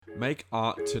Make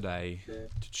art today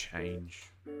to change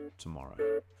tomorrow.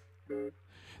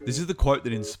 This is the quote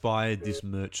that inspired this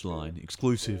merch line,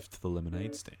 exclusive to the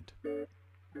Lemonade Stand.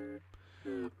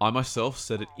 I myself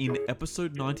said it in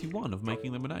episode 91 of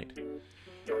Making Lemonade.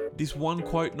 This one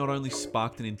quote not only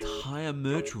sparked an entire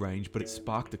merch range, but it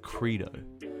sparked a credo,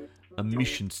 a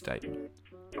mission statement,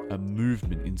 a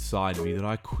movement inside me that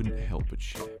I couldn't help but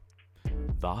share.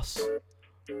 Thus,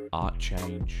 Art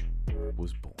Change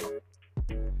was born.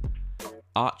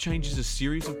 Art Change is a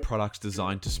series of products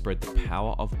designed to spread the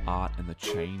power of art and the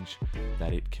change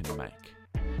that it can make.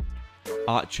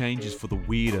 Art Change is for the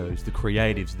weirdos, the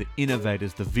creatives, the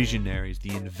innovators, the visionaries,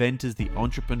 the inventors, the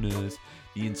entrepreneurs,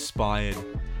 the inspired,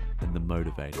 and the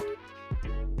motivated.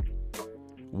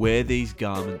 Wear these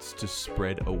garments to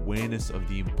spread awareness of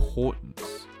the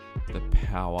importance, the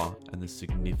power, and the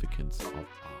significance of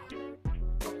art.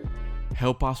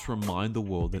 Help us remind the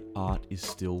world that art is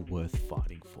still worth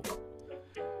fighting for.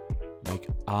 Make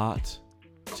art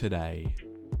today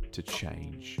to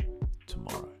change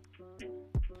tomorrow.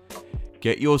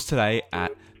 Get yours today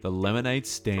at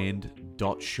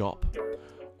thelemonadestand.shop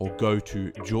or go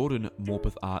to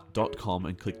jordanmorpethart.com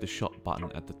and click the shop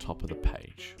button at the top of the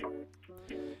page.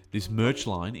 This merch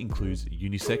line includes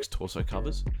unisex torso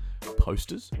covers,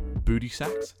 posters, booty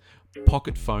sacks,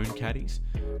 pocket phone caddies,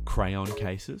 crayon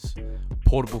cases,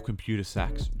 portable computer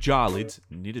sacks, jar lids,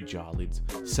 knitted jar lids,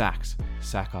 sacks,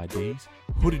 sack IDs,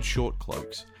 hooded short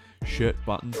cloaks, shirt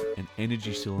buttons, and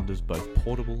energy cylinders, both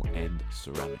portable and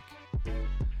ceramic.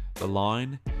 The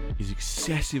line is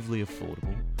excessively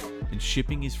affordable, and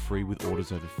shipping is free with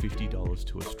orders over $50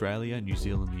 to Australia, New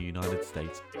Zealand, the United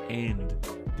States, and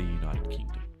the United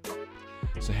Kingdom.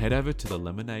 So head over to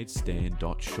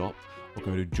thelemonadestand.shop or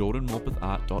go to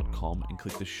jordanmorpethart.com and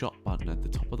click the shop button at the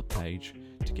top of the page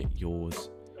to get yours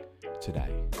today.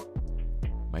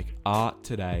 Make art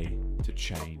today to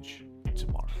change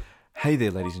tomorrow. Hey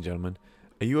there, ladies and gentlemen.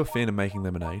 Are you a fan of Making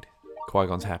Lemonade,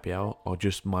 Qui-Gon's Happy Hour, or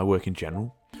just my work in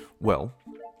general? Well,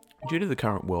 due to the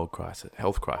current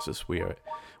health crisis, we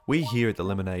here at the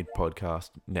Lemonade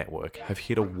Podcast Network have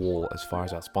hit a wall as far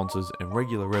as our sponsors and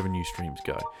regular revenue streams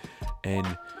go.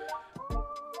 And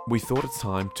we thought it's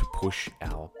time to push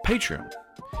our Patreon.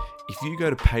 If you go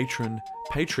to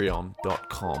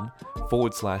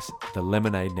patreon.com/The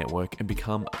Lemonade Network and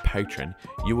become a patron,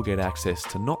 you will get access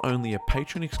to not only a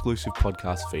patron-exclusive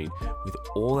podcast feed with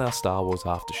all our Star Wars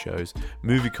after shows,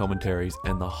 movie commentaries,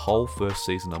 and the whole first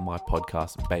season of my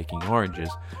podcast, Baking Oranges,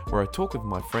 where I talk with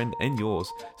my friend and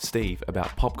yours, Steve,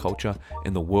 about pop culture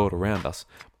and the world around us,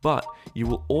 but you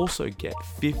will also get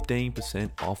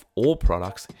 15% off all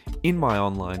products in my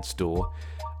online store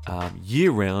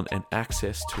year-round and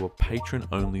access to a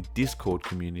patron-only Discord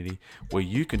community where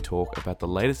you can talk about the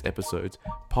latest episodes,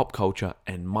 pop culture,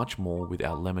 and much more with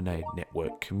our Lemonade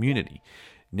Network community.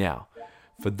 Now,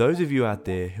 for those of you out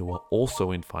there who are also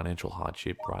in financial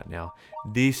hardship right now,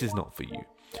 this is not for you.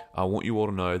 I want you all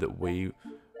to know that we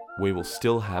will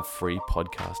still have free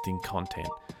podcasting content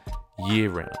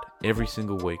year-round. Every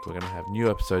single week, we're going to have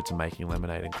new episodes of Making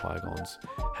Lemonade and Qui-Gon's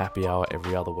Happy Hour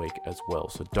every other week as well,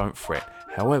 so don't fret.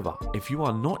 However, if you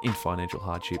are not in financial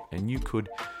hardship and you could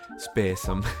spare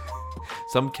some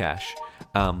cash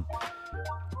and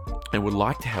would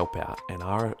like to help out and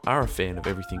are a fan of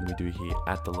everything we do here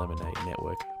at the Lemonade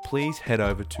Network, please head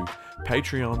over to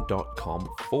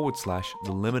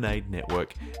patreon.com/The Lemonade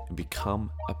Network and become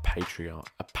a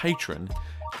patron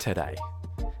today.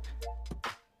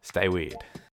 Stay weird.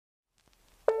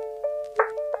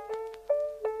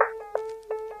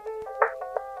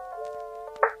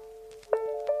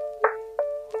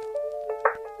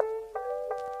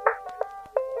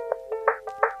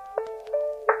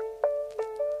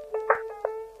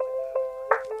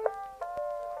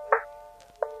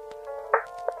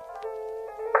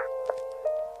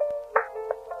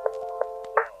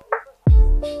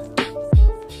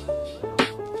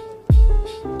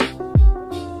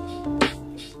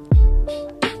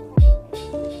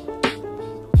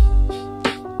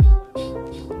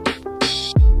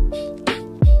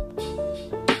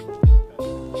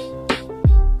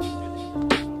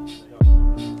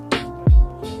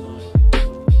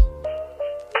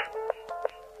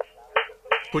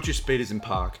 Put your speeders in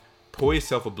park, pour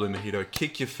yourself a blue mojito,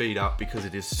 kick your feet up because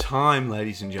it is time,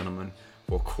 ladies and gentlemen,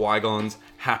 for Qui-Gon's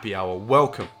Happy Hour.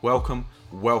 Welcome,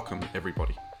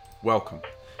 everybody. Welcome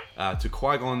to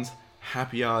Qui-Gon's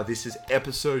Happy Hour. This is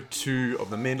episode 2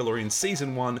 of the Mandalorian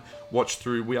Season 1 watch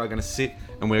through. We are going to sit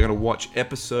and we're going to watch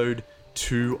episode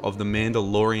 2 of the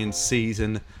Mandalorian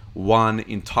Season 1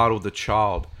 entitled The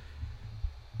Child.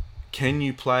 Can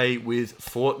you play with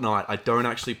Fortnite? I don't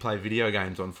actually play video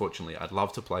games, unfortunately. I'd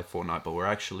love to play Fortnite, but we're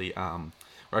actually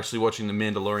watching The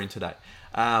Mandalorian today.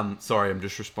 Sorry, I'm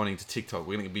just responding to TikTok.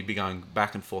 We're going to be going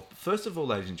back and forth. But first of all,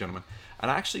 ladies and gentlemen, I'd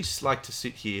actually like to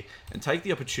sit here and take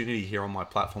the opportunity here on my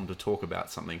platform to talk about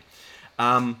something.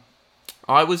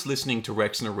 I was listening to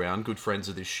Rex and Around, good friends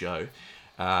of this show.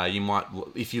 You might,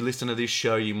 if you listen to this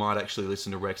show, you might actually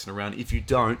listen to Rex and Around. If you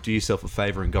don't, do yourself a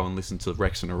favor and go and listen to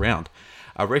Rex and Around.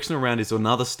 Rex and Around is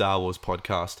another Star Wars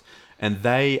podcast, and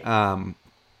they are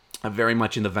very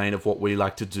much in the vein of what we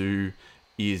like to do.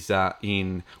 Is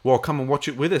well, come and watch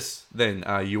it with us. Then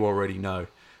you already know.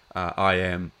 I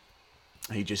am.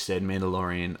 He just said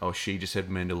Mandalorian, or she just said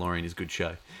Mandalorian is a good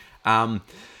show.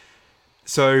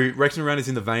 So Rex and Around is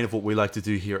in the vein of what we like to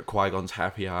do here at Qui-Gon's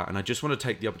Happy Hour, and I just want to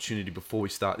take the opportunity before we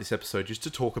start this episode just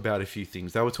to talk about a few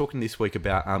things. They were talking this week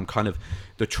about kind of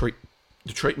the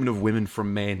treatment of women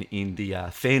from men in the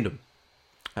fandom,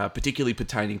 particularly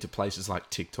pertaining to places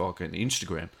like TikTok and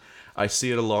Instagram. I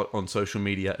see it a lot on social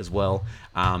media as well,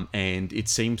 and it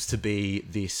seems to be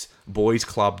this boys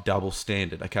club double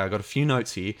standard. Okay, I got a few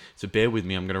notes here, so bear with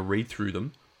me. I'm going to read through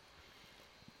them,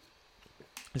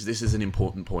 because this is an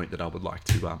important point that I would like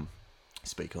to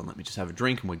speak on. Let me just have a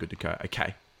drink and we're good to go.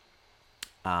 Okay.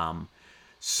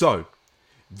 So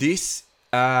this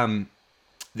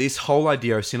this whole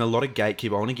idea, I've seen a lot of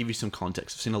gatekeeping. I want to give you some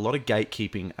context. I've seen a lot of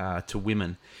gatekeeping to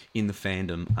women in the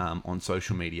fandom on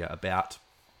social media about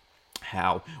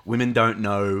how women don't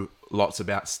know lots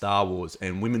about Star Wars,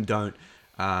 and women don't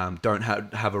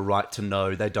have a right to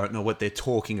know. They don't know what they're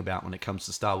talking about when it comes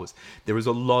to Star Wars. There is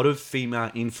a lot of female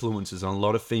influencers and a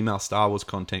lot of female Star Wars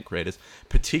content creators,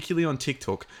 particularly on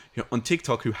TikTok,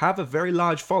 who have a very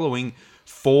large following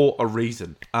for a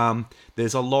reason.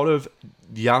 There's a lot of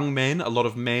young men, a lot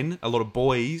of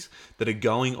boys that are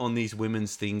going on these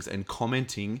women's things and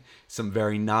commenting some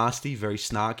very nasty, very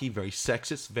snarky, very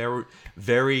sexist,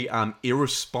 very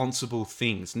irresponsible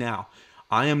things. Now,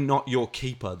 I am not your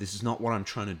keeper. This is not what I'm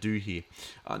trying to do here.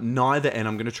 Neither, and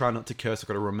I'm going to try not to curse. I've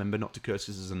got to remember not to curse.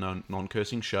 This is a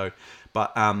non-cursing show.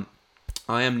 But I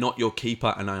am not your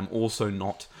keeper, and I am also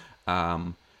not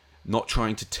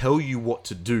trying to tell you what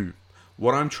to do.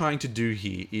 What I'm trying to do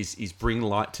here is bring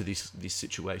light to this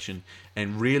situation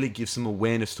and really give some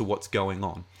awareness to what's going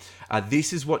on.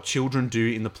 This is what children do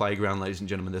in the playground, ladies and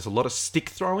gentlemen. There's a lot of stick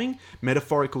throwing,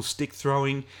 metaphorical stick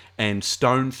throwing, and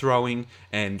stone throwing,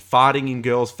 and farting in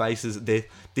girls' faces.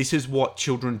 This is what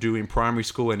children do in primary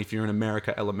school, and if you're in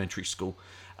America, elementary school.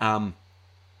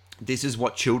 This is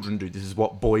what children do. This is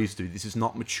what boys do. This is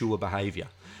not mature behavior.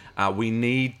 We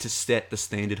need to set the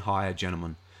standard higher,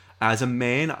 gentlemen. As a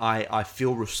man, I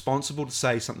feel responsible to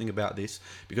say something about this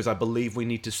because I believe we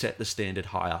need to set the standard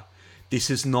higher. This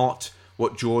is not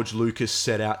what George Lucas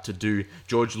set out to do.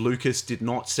 George Lucas did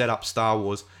not set up Star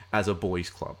Wars as a boys'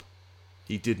 club.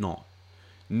 He did not.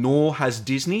 Nor has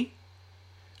Disney,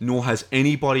 nor has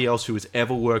anybody else who has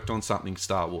ever worked on something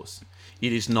Star Wars.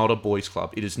 It is not a boys'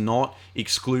 club. It is not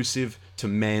exclusive to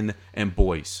men and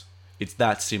boys. It's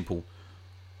that simple.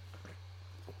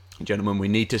 Gentlemen, we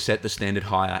need to set the standard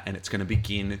higher, and it's going to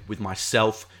begin with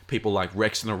myself, people like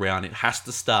Rex and Around. It has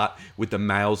to start with the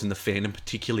males in the fandom,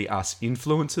 particularly us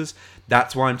influencers.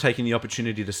 That's why I'm taking the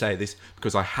opportunity to say this,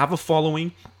 because I have a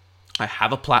following, I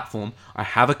have a platform, I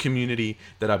have a community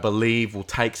that I believe will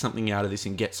take something out of this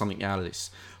and get something out of this.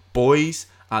 Boys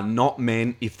are not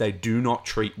men if they do not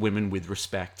treat women with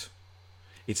respect.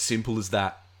 It's simple as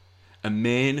that. A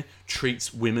man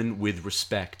treats women with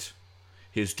respect.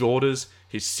 His daughters,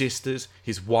 his sisters,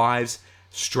 his wives,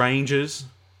 strangers,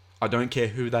 I don't care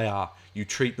who they are. You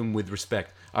treat them with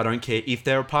respect. I don't care if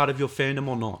they're a part of your fandom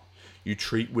or not. You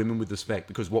treat women with respect,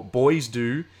 because what boys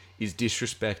do is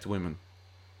disrespect women.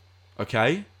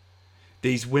 Okay?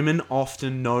 These women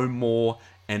often know more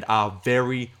and are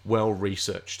very well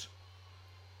researched.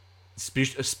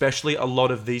 Especially a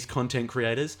lot of these content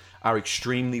creators are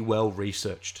extremely well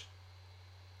researched.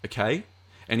 Okay?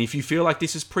 And if you feel like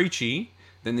this is preachy,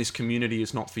 then this community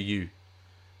is not for you.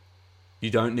 You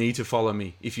don't need to follow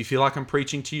me. If you feel like I'm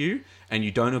preaching to you and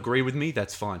you don't agree with me,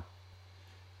 that's fine.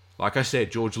 Like I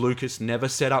said, George Lucas never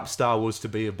set up Star Wars to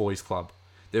be a boys' club.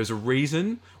 There's a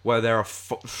reason why there are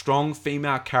strong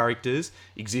female characters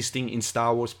existing in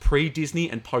Star Wars pre-Disney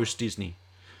and post-Disney.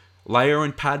 Leia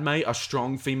and Padme are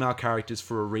strong female characters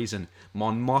for a reason.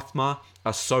 Mon Mothma,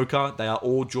 Ahsoka, they are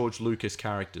all George Lucas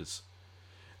characters.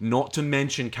 Not to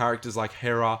mention characters like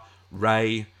Hera,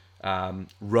 Rey,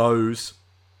 Rose,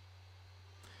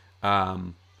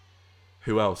 who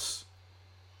else?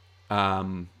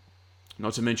 Not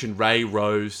to mention Rey,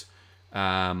 Rose,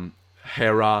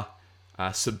 Hera,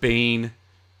 Sabine,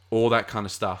 all that kind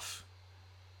of stuff.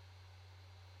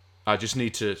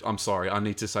 I'm sorry, I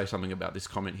need to say something about this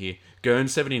comment here.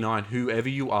 Gurn79, whoever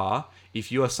you are,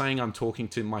 if you are saying I'm talking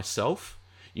to myself,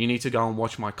 you need to go and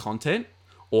watch my content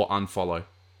or unfollow.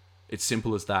 It's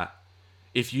simple as that.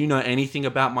 If you know anything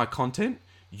about my content,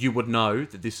 you would know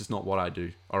that this is not what I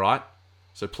do, all right?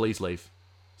 So please leave.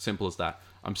 Simple as that.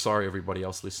 I'm sorry, everybody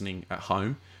else listening at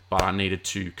home, but I needed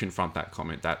to confront that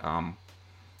comment.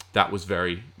 That was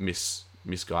very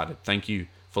misguided. Thank you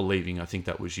for leaving. I think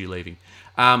that was you leaving.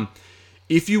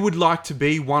 If you would like to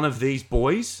be one of these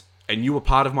boys and you were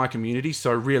part of my community,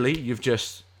 so really you've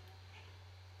just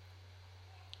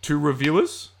 2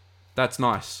 reviewers, that's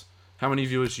nice. How many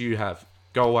viewers do you have?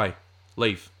 Go away.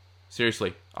 Leave.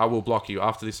 Seriously, I will block you.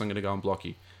 After this, I'm going to go and block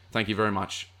you. Thank you very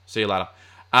much. See you later.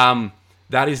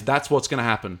 That's what's going to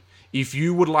happen. If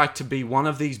you would like to be one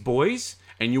of these boys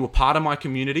and you were part of my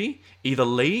community, either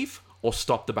leave or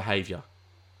stop the behavior.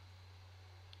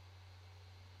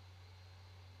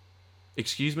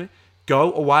 Excuse me?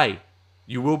 Go away.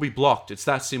 You will be blocked. It's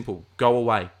that simple. Go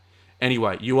away.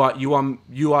 Anyway, you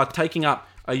are taking up.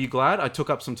 Are you glad I took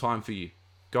up some time for you?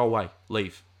 Go away.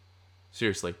 Leave.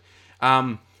 Seriously.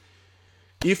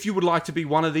 If you would like to be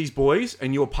one of these boys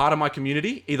and you're part of my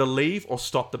community, either leave or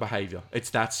stop the behavior. It's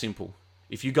that simple.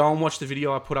 If you go and watch the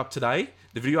video I put up today,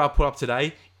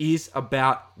 is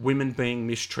about women being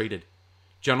mistreated.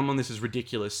 Gentlemen, this is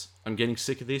ridiculous. I'm getting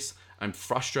sick of this. I'm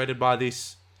frustrated by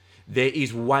this. There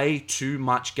is way too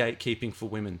much gatekeeping for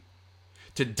women.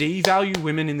 To devalue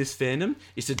women in this fandom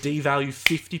is to devalue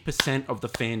 50% of the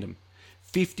fandom.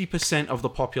 50% of the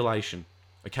population.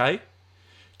 Okay?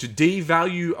 To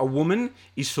devalue a woman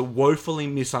is to woefully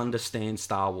misunderstand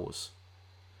Star Wars.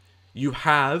 You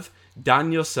have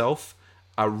done yourself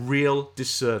a real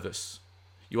disservice.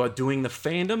 You are doing the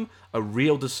fandom a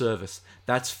real disservice.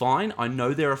 That's fine. I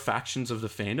know there are factions of the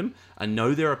fandom. I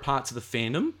know there are parts of the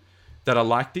fandom that are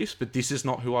like this, but this is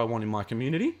not who I want in my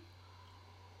community.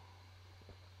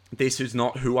 This is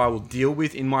not who I will deal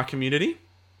with in my community.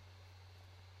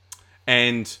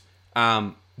 And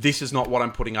this is not what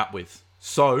I'm putting up with.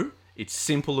 So, it's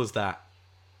simple as that.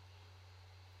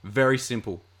 Very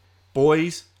simple.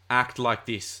 Boys act like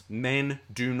this. Men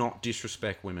do not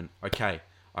disrespect women. Okay,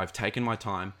 I've taken my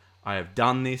time. I have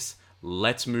done this.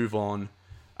 Let's move on.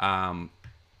 Let's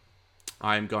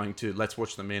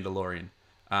watch The Mandalorian.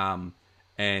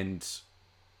 And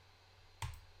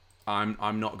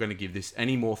I'm not going to give this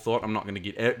any more thought. I'm not going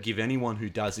to give anyone who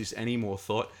does this any more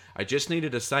thought. I just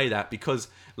needed to say that because,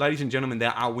 ladies and gentlemen, there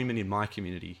are women in my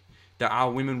community. There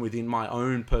are women within my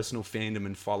own personal fandom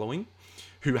and following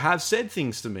who have said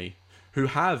things to me, who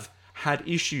have had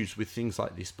issues with things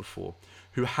like this before,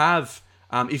 who have,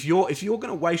 if you're going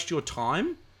to waste your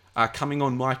time coming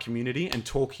on my community and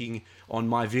talking on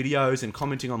my videos and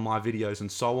commenting on my videos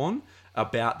and so on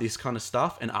about this kind of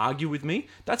stuff and argue with me,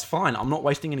 that's fine. I'm not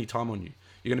wasting any time on you.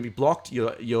 You're going to be blocked.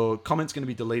 Your comment's going to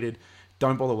be deleted.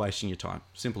 Don't bother wasting your time.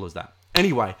 Simple as that.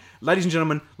 Anyway, ladies and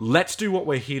gentlemen, let's do what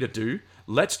we're here to do.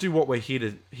 Let's do what we're here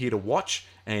to watch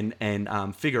and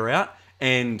figure out.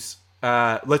 And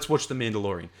let's watch The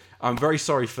Mandalorian. I'm very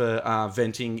sorry for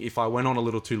venting if I went on a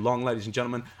little too long, ladies and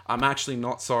gentlemen. I'm actually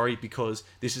not sorry because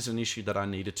this is an issue that I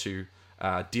needed to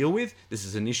deal with. This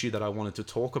is an issue that I wanted to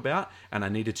talk about, and I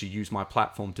needed to use my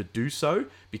platform to do so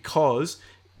because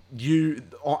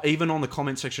even on the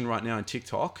comment section right now in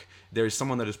TikTok, there is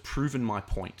someone that has proven my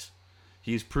point.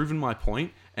 He has proven my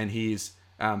point, and he is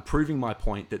proving my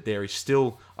point that there is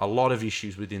still a lot of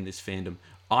issues within this fandom.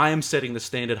 I am setting the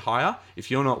standard higher.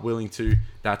 If you're not willing to,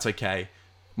 that's okay.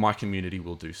 My community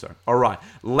will do so. All right,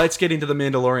 let's get into The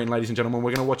Mandalorian, ladies and gentlemen.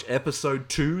 We're going to watch episode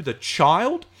 2, The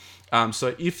Child.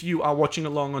 So if you are watching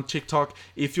along on TikTok,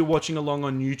 if you're watching along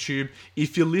on YouTube,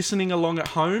 if you're listening along at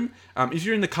home, if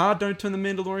you're in the car, don't turn The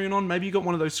Mandalorian on. Maybe you got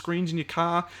one of those screens in your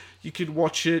car. You could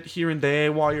watch it here and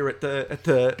there while you're at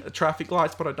the traffic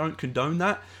lights, but I don't condone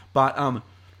that. But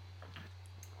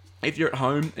if you're at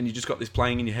home and you just got this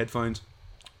playing in your headphones,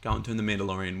 go and turn The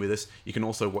Mandalorian with us. You can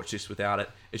also watch this without it.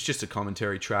 It's just a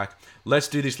commentary track. Let's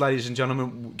do this, ladies and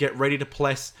gentlemen. Get ready to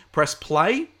press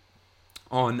play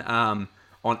on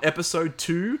episode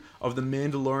 2 of The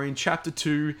Mandalorian, chapter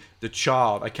 2, The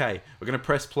Child. Okay, we're going to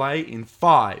press play in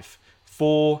 5,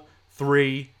 4,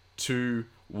 3, 2,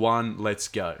 1. Let's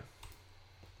go.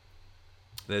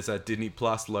 There's that Disney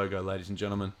Plus logo, ladies and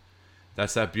gentlemen.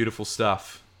 That's that beautiful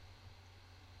stuff.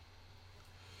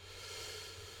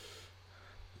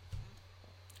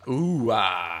 Ooh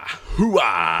ah, hoo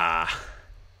ah.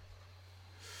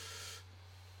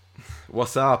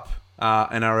 What's up,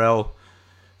 NRL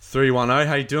 310?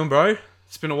 How you doing, bro?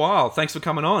 It's been a while. Thanks for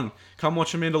coming on. Come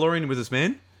watch The Mandalorian with us,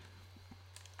 man.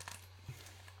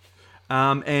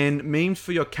 And memes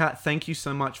for your cat. Thank you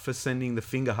so much for sending the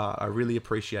finger heart. I really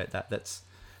appreciate that. That's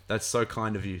so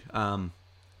kind of you.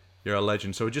 You're a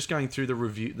legend. So we're just going through the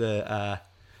review,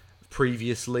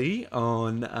 previously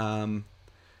on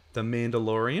the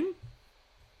Mandalorian.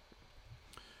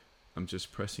 I'm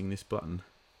just pressing this button.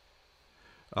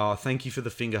 Oh, thank you for the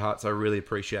finger hearts. I really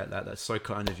appreciate that. That's so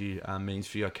kind of you. Means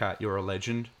for your cat. You're a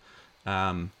legend.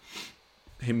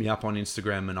 Hit me up on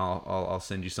Instagram and I'll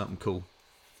send you something cool.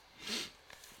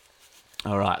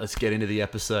 All right, let's get into the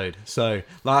episode. So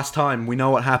last time, we know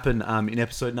what happened in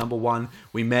episode number 1.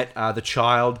 We met the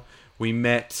child. We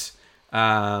met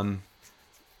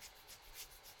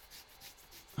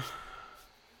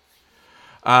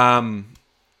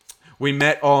we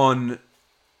met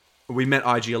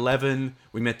IG-11.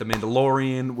 We met the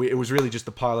Mandalorian. It was really just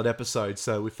the pilot episode.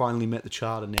 So we finally met the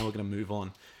child, and now we're going to move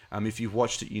on. If you've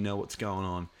watched it, you know what's going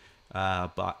on.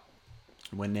 But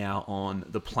we're now on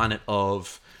the planet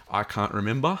of I can't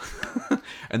remember.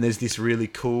 And there's this really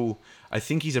cool... I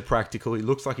think he's a practical... He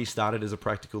looks like he started as a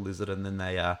practical lizard, and then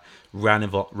they ran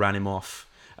him off.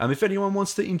 If anyone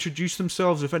wants to introduce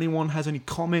themselves, if anyone has any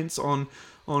comments on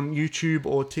YouTube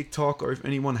or TikTok, or if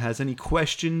anyone has any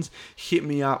questions, hit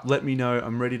me up. Let me know.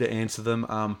 I'm ready to answer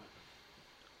them.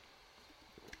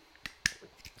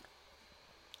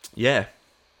 We're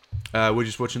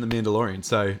just watching The Mandalorian,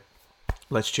 so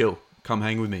let's chill. Come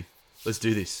hang with me. Let's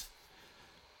do this.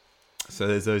 So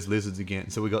there's those lizards again.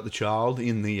 So we got the child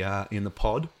in the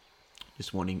pod,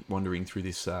 just wandering through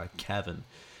this cavern.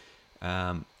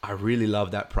 I really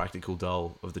love that practical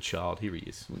doll of the child. Here he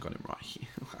is. We got him right here.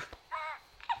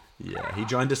 Yeah, he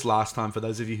joined us last time. For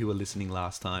those of you who were listening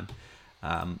last time,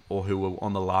 or who were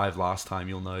on the live last time,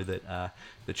 you'll know that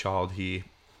the child here,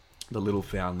 the little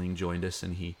foundling, joined us,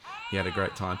 and he had a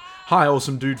great time. Hi,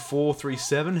 awesome dude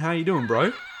 437. How you doing,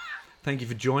 bro? Thank you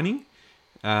for joining.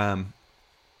 Let's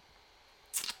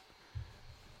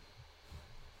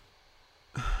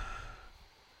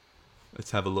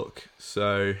have a look.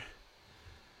 So,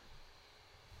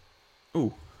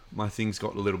 ooh, my thing's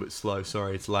got a little bit slow.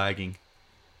 Sorry, it's lagging.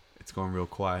 It's gone real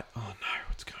quiet. Oh no,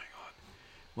 what's going on?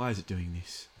 Why is it doing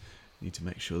this? I need to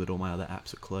make sure that all my other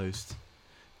apps are closed.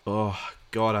 Oh,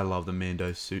 God, I love the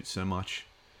Mando suit so much.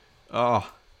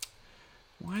 Oh,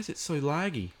 why is it so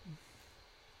laggy?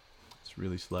 It's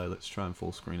really slow. Let's try and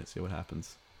full screen it, see what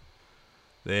happens.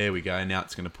 There we go. Now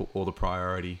it's going to put all the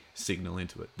priority signal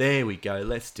into it. There we go.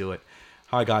 Let's do it.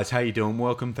 Hi, guys. How you doing?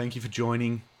 Welcome. Thank you for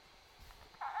joining.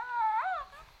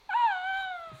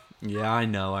 Yeah, I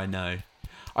know.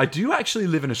 I do actually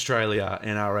live in Australia,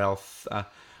 NRL.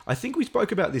 I think we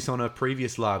spoke about this on a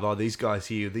previous live. Oh, these guys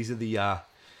here. These are the...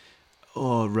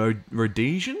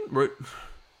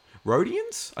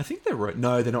 Rhodians? I think they're...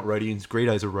 No, they're not Rhodians.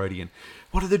 Greedo's a Rhodian.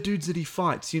 What are the dudes that he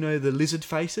fights? You know, the lizard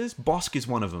faces? Bosk is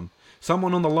one of them.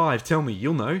 Someone on the live, tell me.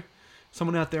 You'll know.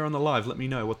 Someone out there on the live, let me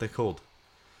know what they're called.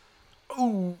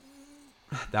 Ooh.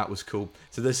 That was cool.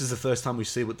 So this is the first time we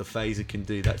see what the phaser can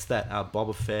do. That's that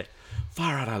Boba Fett.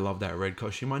 Far out, I love that red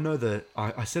costume. I know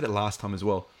I said it last time as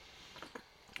well.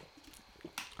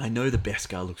 I know the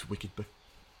Beskar looks wicked, but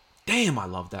damn, I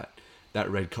love that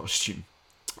red costume.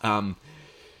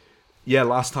 Yeah,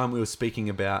 last time we were speaking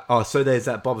about... Oh, so there's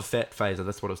that Boba Fett phaser.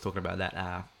 That's what I was talking about.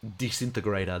 That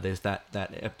disintegrator. There's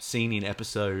that scene in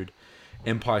episode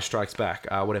Empire Strikes Back.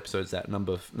 What episode is that?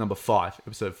 Number 5.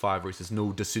 Episode 5, where he says,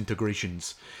 no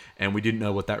disintegrations. And we didn't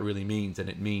know what that really means. And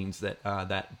it means that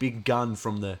that big gun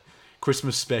from the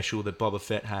Christmas special that Boba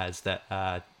Fett has, that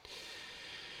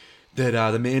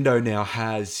the Mando now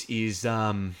has, is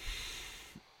a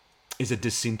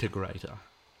disintegrator.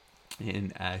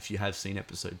 And if you have seen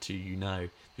episode 2, you know.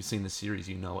 If you've seen the series,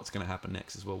 you know what's going to happen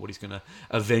next as well. What he's going to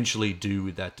eventually do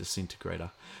with that disintegrator.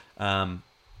 But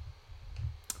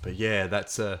yeah,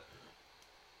 that's I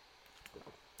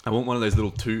want one of those little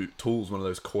tools, one of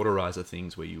those cauterizer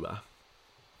things where you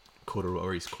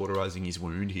he's cauterizing his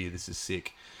wound here. This is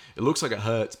sick. It looks like it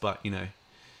hurts, but you know,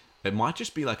 it might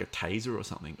just be like a taser or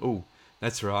something. Oh,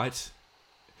 that's right.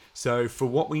 So for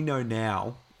what we know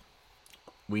now.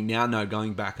 We now know,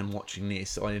 going back and watching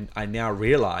this, I now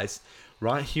realize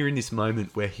right here in this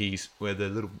moment where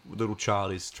the little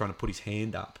child is trying to put his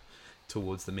hand up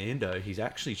towards the Mando, he's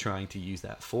actually trying to use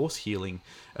that force healing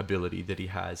ability that he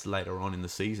has later on in the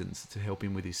seasons to help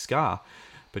him with his scar,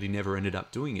 but he never ended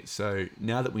up doing it. So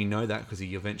now that we know that, because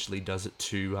he eventually does it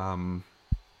to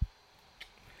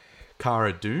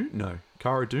Cara Dune? No,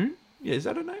 Cara Dune? Yeah, is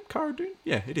that her name? Cara Dune?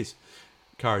 Yeah, it is.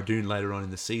 Cara Dune later on in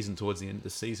the season, towards the end of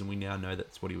the season, we now know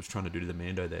that's what he was trying to do to the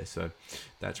Mando there. So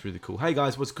that's really cool. Hey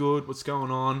guys, what's good? What's going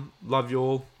on? Love you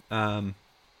all.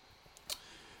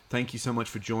 thank you so much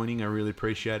for joining. I really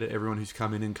appreciate it. Everyone who's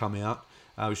come in and come out.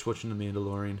 I was watching The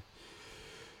Mandalorian.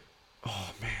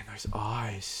 Oh man, those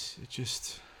eyes. It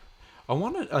just...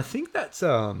 I think that's...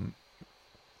 Damn,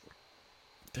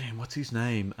 what's his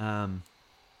name?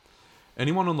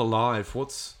 Anyone on the live,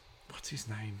 what's his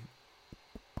name?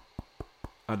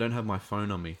 I don't have my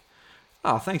phone on me.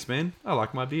 Oh, thanks, man. I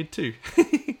like my beard too.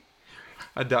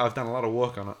 I've done a lot of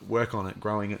work on it,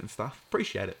 growing it and stuff.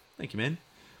 Appreciate it. Thank you, man.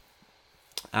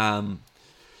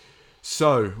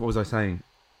 So what was I saying?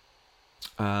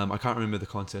 I can't remember the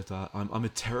concept art. I'm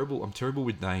terrible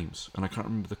with names, and I can't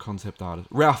remember the concept artist.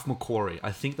 Ralph McQuarrie.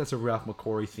 I think that's a Ralph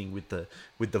McQuarrie thing with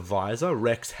the visor.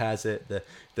 Rex has it.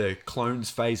 The clones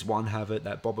Phase 1 have it.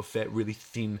 That Boba Fett really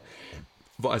thin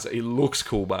visor. It looks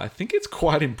cool, but I think it's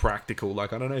quite impractical.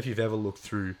 Like, I don't know if you've ever looked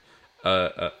through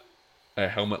a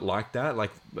helmet like that,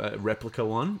 like a replica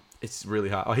one. It's really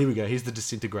hard. Oh, here we go. Here's the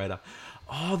disintegrator.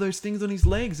 Oh, those things on his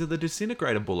legs are the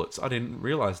disintegrator bullets. I didn't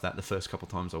realize that the first couple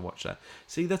times I watched that.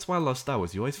 See, that's why I love Star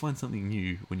Wars. You always find something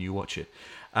new when you watch it.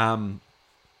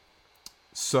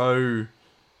 So,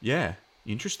 yeah,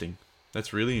 interesting.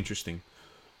 That's really interesting.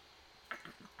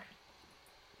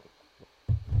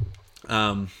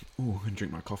 I'm gonna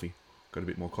drink my coffee. Got a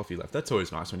bit more coffee left. That's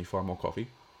always nice when you find more coffee.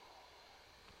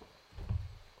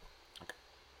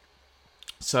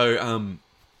 So,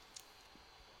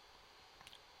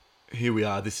 here we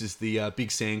are. This is the big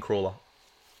sandcrawler.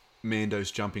 Mando's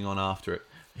jumping on after it.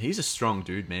 He's a strong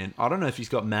dude, man. I don't know if he's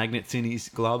got magnets in his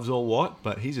gloves or what,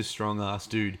 but he's a strong ass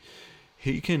dude.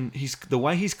 He's the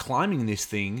way he's climbing this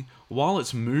thing while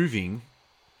it's moving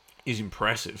is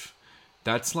impressive.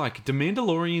 That's like, the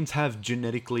Mandalorians have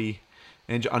genetically,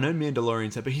 and I know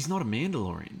Mandalorians have, but he's not a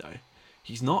Mandalorian though.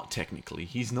 He's not technically.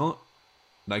 He's not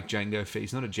like Jango Fett.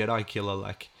 He's not a Jedi killer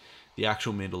like the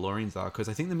actual Mandalorians are, because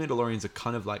I think the Mandalorians are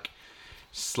kind of like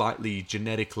slightly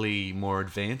genetically more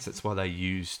advanced. That's why they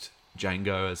used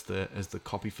Jango as the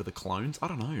copy for the clones. I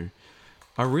don't know.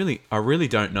 I really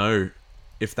don't know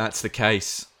if that's the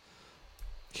case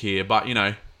here, but you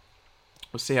know,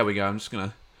 we'll see how we go. I'm just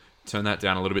gonna turn that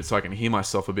down a little bit so I can hear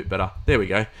myself a bit better. There we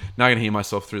go. Now I can hear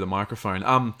myself through the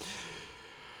microphone.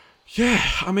 Yeah,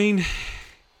 I mean,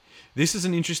 this is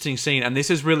an interesting scene, and this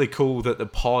is really cool that the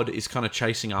pod is kind of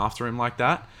chasing after him like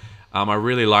that. I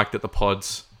really like that the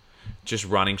pod's just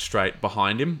running straight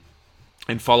behind him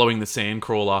and following the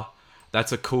sandcrawler.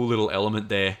 That's a cool little element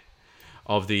there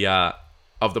of the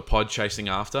pod chasing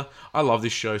after. I love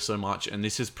this show so much, and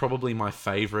this is probably my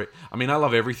favorite. I mean, I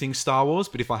love everything Star Wars,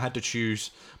 but if I had to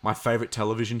choose my favorite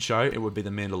television show, it would be The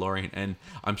Mandalorian, and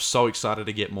I'm so excited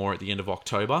to get more at the end of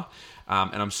October,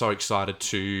 and I'm so excited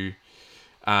to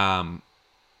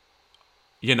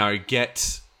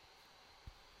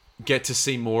get to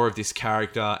see more of this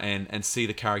character and see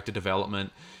the character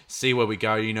development, see where we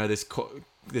go. You know,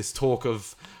 there's talk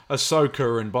of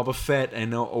Ahsoka and Boba Fett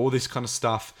and all this kind of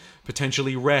stuff.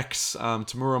 Potentially Rex.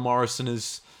 Tamura Morrison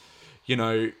is,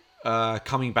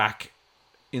 coming back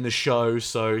in the show,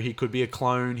 so he could be a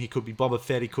clone, he could be Boba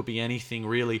Fett, he could be anything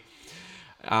really.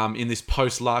 In this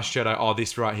post Last Jedi, oh,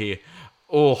 this right here.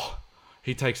 Oh,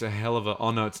 he takes a hell of a...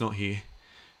 Oh, no, it's not here.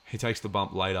 He takes the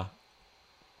bump later.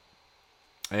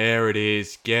 There it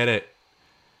is. Get it.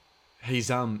 He's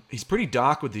pretty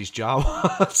dark with these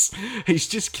Jawas. He's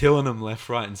just killing them left,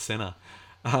 right, and center.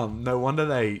 No wonder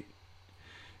they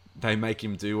make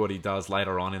him do what he does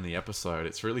later on in the episode.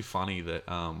 It's really funny that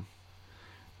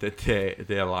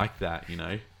they're like that, you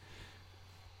know.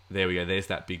 There we go. There's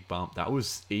that big bump. That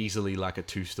was easily like a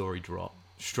 2-story drop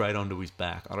straight onto his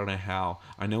back. I don't know how.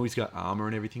 I know he's got armor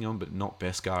and everything on, but not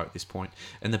Beskar at this point.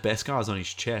 And the Beskar's on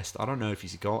his chest. I don't know if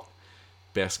he's got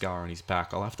Beskar on his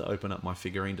back. I'll have to open up my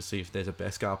figurine to see if there's a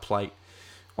Beskar plate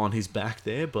on his back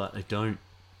there, but I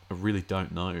really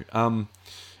don't know.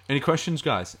 Any questions,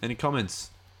 guys? Any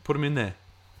comments? Put them in there.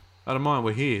 I don't mind.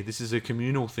 We're here. This is a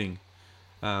communal thing.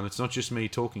 It's not just me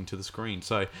talking to the screen.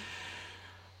 So,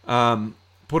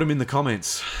 put them in the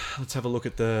comments. Let's have a look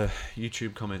at the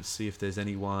YouTube comments, see if there's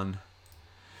anyone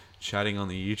chatting on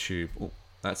the YouTube. Oh,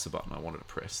 that's the button I wanted to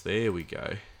press. There we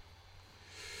go.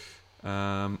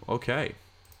 Okay.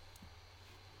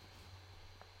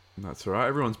 That's alright.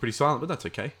 Everyone's pretty silent, but that's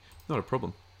okay. Not a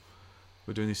problem.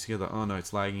 We're doing this together. Oh no,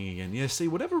 it's lagging again. Yeah, see,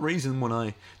 whatever reason, when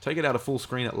I take it out of full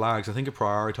screen, it lags. I think it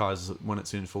prioritizes it when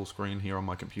it's in full screen here on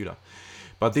my computer.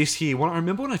 But this here, I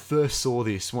remember when I first saw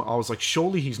this, I was like,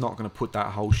 surely he's not going to put that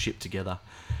whole ship together.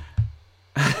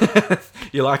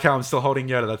 You like how I'm still holding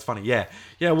Yoda? That's funny. Yeah.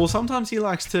 Yeah, well, sometimes he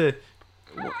likes to,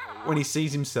 when he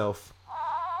sees himself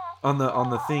on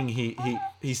the thing,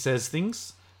 he says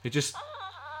things. He just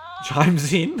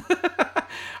chimes in.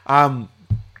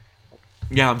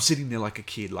 yeah, I'm sitting there like a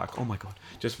kid, like, oh my God,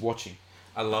 just watching.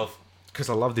 Because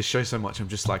I love this show so much. I'm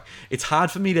just like, it's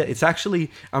hard for me to, it's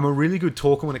actually, I'm a really good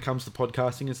talker when it comes to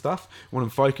podcasting and stuff, when I'm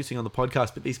focusing on the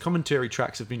podcast, but these commentary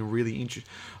tracks have been really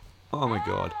interesting. Oh my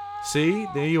God. See,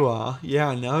 there you are. Yeah,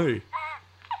 I know.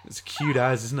 It's cute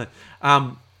as, isn't it?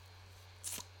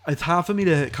 It's hard for me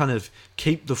to kind of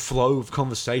keep the flow of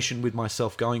conversation with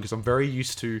myself going because I'm very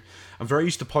used to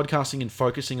podcasting and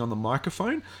focusing on the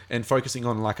microphone and focusing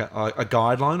on like a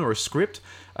guideline or a script.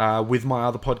 With my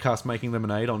other podcast, Making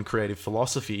Lemonade on creative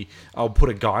philosophy, I'll put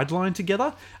a guideline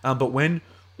together. But when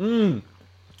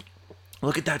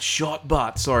look at that shot,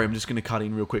 but sorry, I'm just going to cut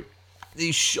in real quick.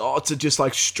 These shots are just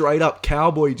like straight up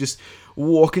cowboy, just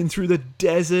walking through the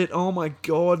desert. Oh my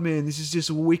God, man, this is just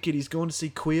wicked. He's going to see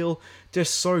Queel.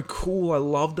 Just so cool. I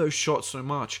love those shots so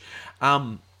much.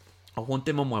 I want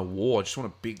them on my wall. I just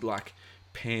want a big like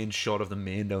pan shot of the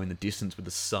Mando in the distance with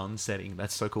the sun setting.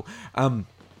 That's so cool.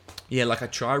 Yeah, like I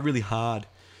try really hard.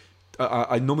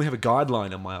 I normally have a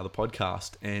guideline on my other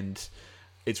podcast, and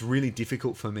it's really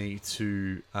difficult for me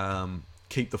to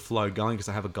keep the flow going because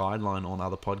I have a guideline on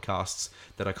other podcasts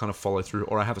that I kind of follow through,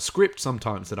 or I have a script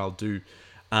sometimes that I'll do.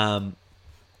 And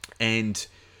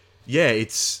yeah,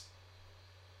 it's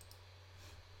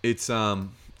oh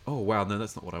wow, no,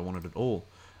 that's not what I wanted at all.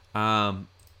 Yeah,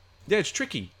 it's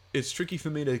tricky. It's tricky for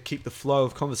me to keep the flow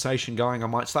of conversation going. I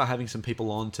might start having some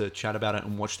people on to chat about it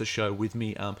and watch the show with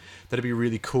me. That'd be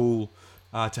really cool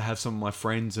to have some of my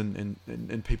friends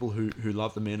and people who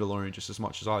love The Mandalorian just as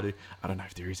much as I do. I don't know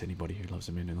if there is anybody who loves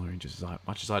The Mandalorian just as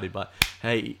much as I do, but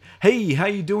hey, how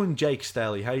you doing, Jakey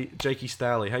Staley? How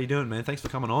you doing, man? Thanks for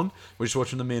coming on. We're just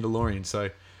watching The Mandalorian, so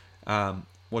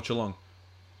watch along.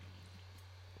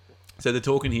 So they're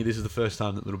talking here, this is the first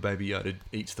time that little baby Yoda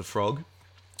eats the frog.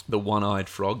 The one-eyed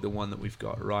frog, the one that we've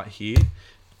got right here.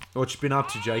 What you been up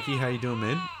to, Jakey? How you doing,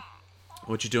 man?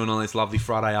 What you doing on this lovely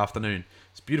Friday afternoon?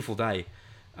 It's a beautiful day.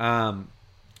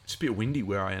 It's a bit windy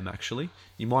where I am, actually.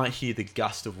 You might hear the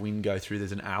gust of wind go through.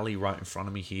 There's an alley right in front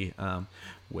of me here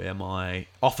where my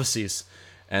office is.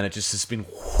 And it just has been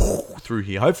through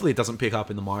here. Hopefully it doesn't pick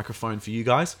up in the microphone for you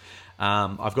guys.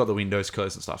 I've got the windows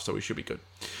closed and stuff, so we should be good.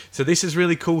 So this is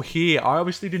really cool here. I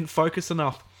obviously didn't focus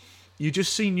enough. You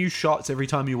just see new shots every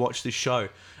time you watch this show.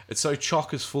 It's so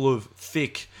chock is full of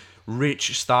thick,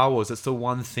 rich Star Wars. That's the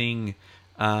one thing.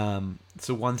 It's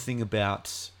the one thing about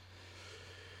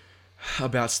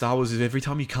Star Wars is every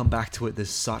time you come back to it, there's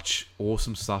such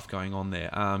awesome stuff going on there.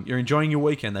 You're enjoying your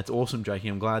weekend. That's awesome, Jakey.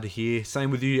 I'm glad to hear.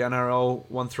 Same with you, NRL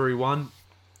 131.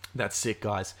 That's sick,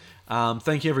 guys.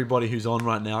 Thank you, everybody who's on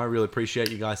right now. I really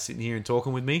appreciate you guys sitting here and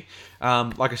talking with me.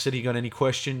 Like I said, if you got any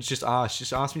questions, just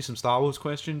ask me some Star Wars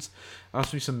questions.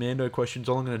 Ask me some Mando questions.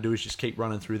 All I'm going to do is just keep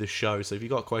running through the show. So if you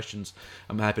got questions,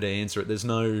 I'm happy to answer it. There's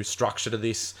no structure to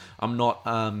this. I'm not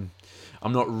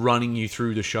running you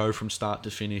through the show from start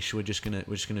to finish. We're just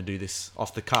gonna do this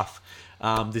off the cuff.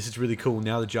 This is really cool.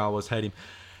 Now the Jawas hate him.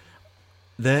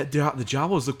 The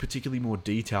Jawas look particularly more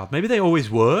detailed. Maybe they always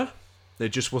were. They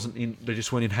just weren't in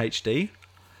HD.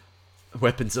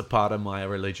 Weapons are part of my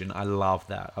religion. I love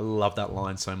that. I love that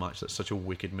line so much. That's such a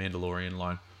wicked Mandalorian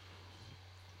line.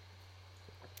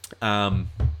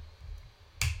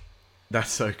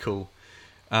 That's so cool.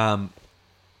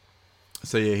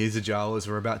 So yeah, here's the Jawas.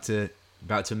 We're about to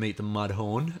meet the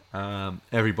Mudhorn.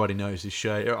 Everybody knows this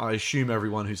show. I assume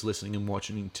everyone who's listening and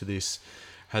watching to this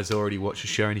has already watched the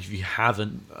show, and if you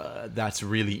haven't, that's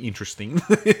really interesting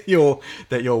that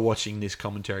you're watching this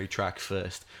commentary track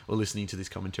first, or listening to this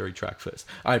commentary track first.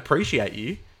 I appreciate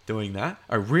you doing that.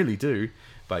 I really do.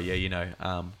 But yeah,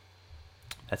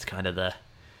 that's kind of the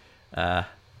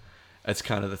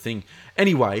thing.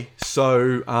 Anyway,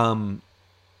 so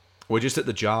we're just at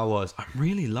the Jawas. I'm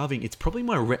really loving. It's probably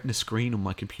my Retina screen on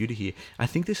my computer here. I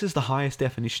think this is the highest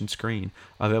definition screen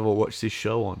I've ever watched this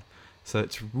show on. So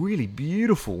it's really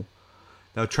beautiful.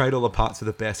 They'll trade all the parts for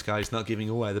the Beskar. He's not giving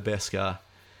away the Beskar.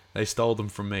 They stole them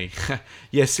from me.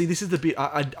 Yeah, see, this is the bit.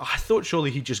 I thought surely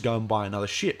he'd just go and buy another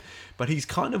ship, but he's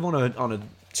kind of on a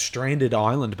stranded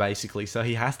island basically. So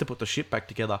he has to put the ship back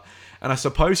together. And I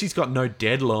suppose he's got no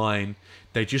deadline.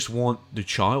 They just want the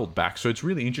child back. So it's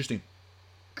really interesting.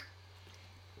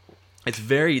 It's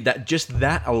very that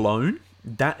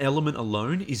element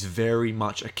alone is very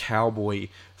much a cowboy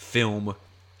film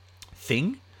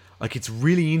thing. Like, it's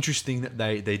really interesting that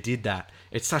they did that.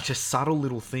 It's such a subtle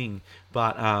little thing.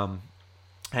 But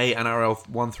hey, NRL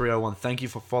 1301, thank you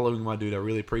for following my dude. I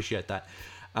really appreciate that.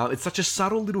 It's such a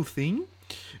subtle little thing,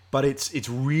 but it's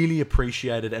really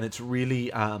appreciated, and it's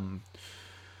really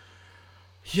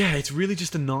it's really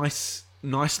just a nice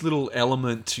little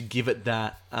element to give it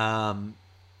that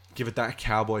Give it that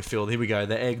cowboy feel. Here we go.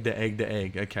 The egg, the egg, the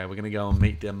egg. Okay, we're going to go and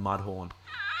meet the Mudhorn.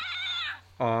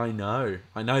 I know.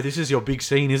 This is your big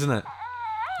scene, isn't it?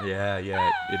 Yeah,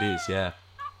 it is.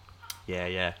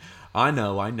 Yeah. I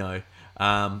know.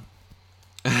 I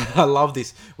love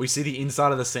this. We see the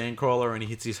inside of the sandcrawler and he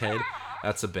hits his head.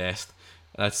 That's the best.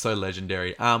 That's so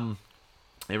legendary. Everyone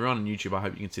on YouTube, I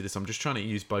hope you can see this. I'm just trying to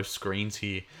use both screens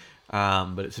here,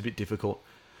 but it's a bit difficult.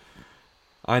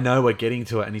 I know we're getting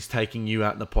to it, and he's taking you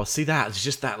out in the pod. See that? It's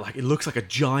just that, like, it looks like a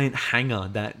giant hangar.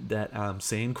 That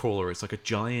sandcrawler. It's like a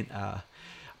giant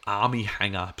army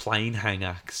hangar, plane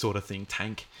hangar sort of thing,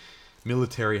 tank,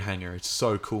 military hangar. It's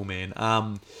so cool, man.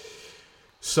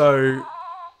 So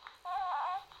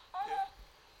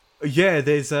yeah,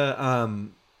 there's a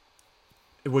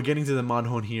we're getting to the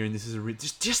Mudhorn here, and this is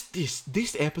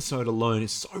this episode alone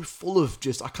is so full of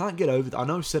I can't get over. I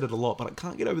know I've said it a lot, but I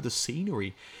can't get over the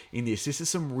scenery in this. This is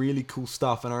some really cool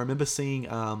stuff, and I remember seeing.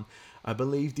 I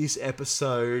believe this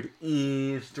episode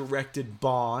is directed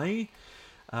by.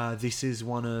 This is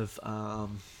one of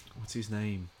what's his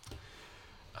name?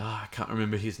 I can't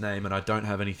remember his name, and I don't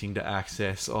have anything to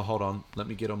access. Oh, hold on, let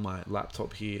me get on my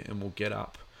laptop here, and we'll get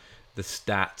up the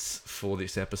stats for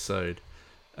this episode.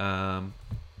 So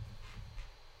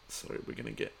we're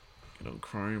gonna get on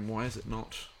Chrome. Why is it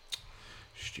not?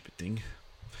 Stupid thing.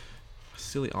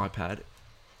 Silly iPad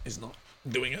is not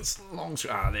doing its long.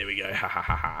 There we go. Ha ha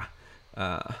ha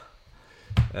ha.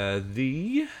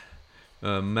 The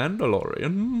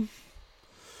Mandalorian.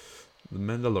 The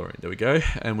Mandalorian. There we go.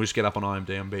 And we'll just get up on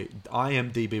IMDb.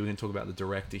 We're going to talk about the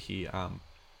director here, and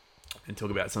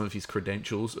talk about some of his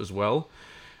credentials as well.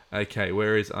 Okay,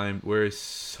 where is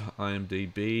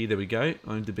IMDb? There we go.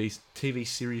 IMDb's TV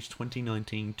series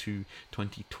 2019 to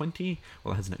 2020.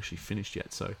 Well, it hasn't actually finished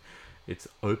yet, so it's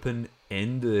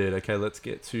open-ended. Okay, let's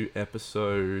get to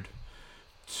episode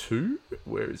 2.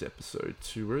 Where is episode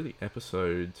 2? Where are the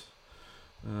episodes?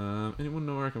 Anyone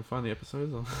know where I can find the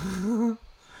episodes?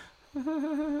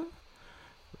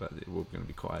 But we're going to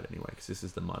be quiet anyway, because this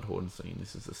is the Mudhorn scene.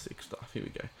 This is the sick stuff. Here we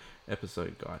go.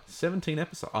 Episode guide. 17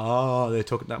 episodes. Oh, they're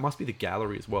talking. That must be the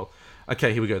gallery as well.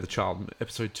 Okay, here we go. The Child.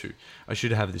 Episode 2. I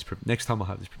should have this. Next time I'll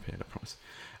have this prepared, I promise.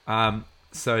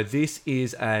 So this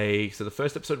is So the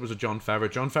first episode was a Jon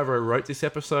Favreau. Jon Favreau wrote this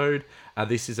episode.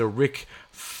 This is a Rick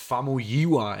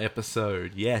Famuyiwa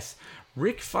episode. Yes.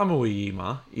 Rick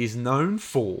Famuyiwa is known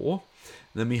for...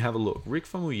 Let me have a look. Rick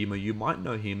Famuyiwa, you might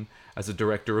know him as a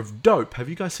director of Dope. Have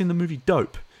you guys seen the movie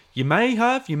Dope? You may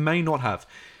have, you may not have.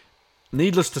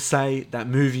 Needless to say, that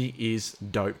movie is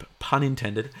dope. Pun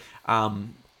intended.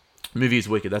 Movie is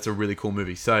wicked. That's a really cool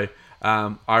movie. So,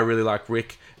 I really like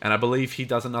Rick, and I believe he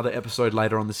does another episode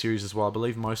later on the series as well. I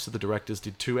believe most of the directors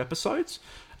did 2 episodes.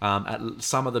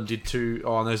 Some of them did 2.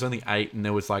 Oh, and there's only 8, and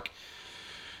there was like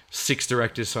 6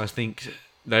 directors, so I think...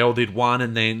 They all did 1,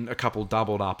 and then a couple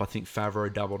doubled up. I think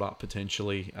Favreau doubled up,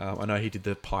 potentially. I know he did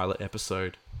the pilot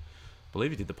episode. I believe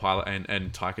he did the pilot,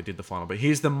 and Taika did the final. But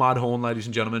here's the Mudhorn, ladies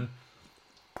and gentlemen.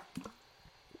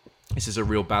 This is a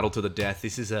real battle to the death.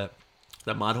 The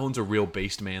Mudhorn's a real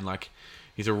beast, man. Like,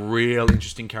 he's a real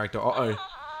interesting character. Uh-oh.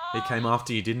 He came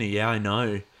after you, didn't he? Yeah, I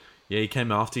know. Yeah, he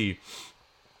came after you.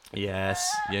 Yes.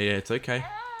 Yeah, it's okay.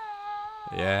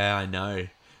 Yeah, I know.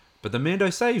 But the Mando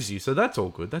saves you, so that's all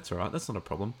good. That's all right. That's not a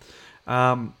problem.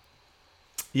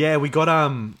 Yeah, we got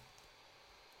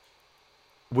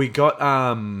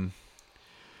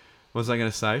what was I going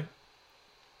to say?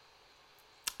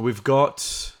 We've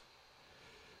got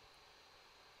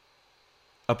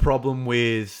a problem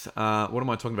with what am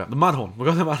I talking about? The Mudhorn. We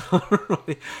got the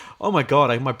Mudhorn. Oh my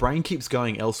god, my brain keeps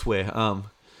going elsewhere.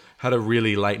 Had a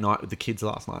really late night with the kids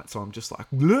last night, so I'm just like,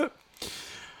 bleh.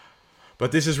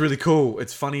 But this is really cool.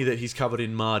 It's funny that he's covered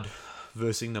in mud,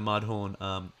 versing the Mudhorn.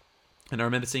 And I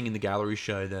remember seeing in the gallery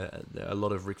show that a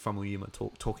lot of Rick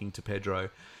Famuyiwa talking to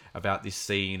Pedro about this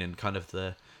scene and kind of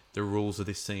the rules of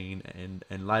this scene. And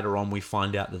later on, we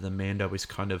find out that the Mando is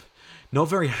kind of not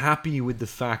very happy with the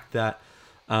fact that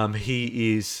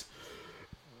he is...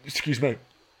 Excuse me.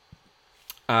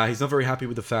 He's not very happy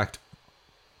with the fact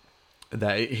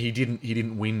that he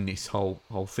didn't win this whole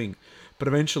thing. But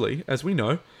eventually, as we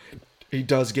know... He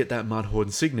does get that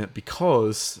Mudhorn signet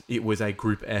because it was a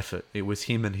group effort. It was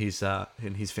him and his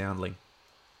foundling.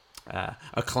 A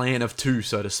clan of 2,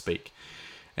 so to speak.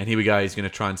 And here we go. He's going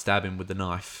to try and stab him with the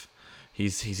knife.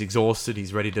 He's exhausted.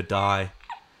 He's ready to die.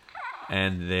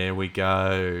 And there we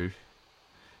go.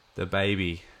 The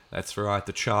baby. That's right.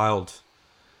 The child.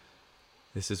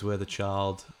 This is where the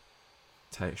child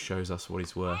shows us what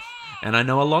he's worth. And I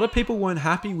know a lot of people weren't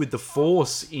happy with the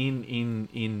Force in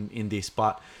this,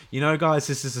 but you know, guys,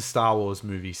 this is a Star Wars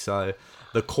movie, so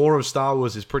the core of Star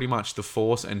Wars is pretty much the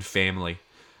Force and family.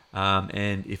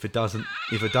 And if it doesn't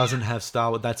have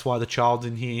Star Wars, that's why the child's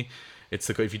in here.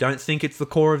 If you don't think it's the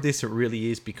core of this, it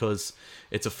really is, because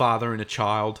it's a father and a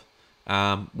child.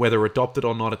 Whether adopted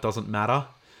or not, it doesn't matter.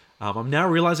 I'm now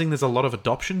realizing there's a lot of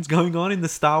adoptions going on in the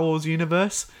Star Wars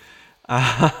universe.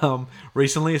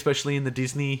 Recently, especially in the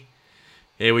Disney.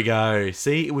 Here we go.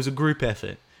 See, it was a group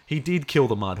effort. He did kill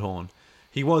the Mudhorn.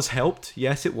 He was helped.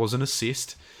 Yes, it was an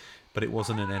assist, but it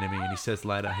wasn't an enemy. And he says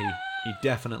later, he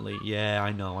definitely, yeah,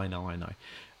 I know.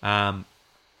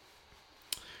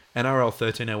 NRL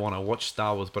 1301, I watched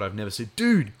Star Wars, but I've never said,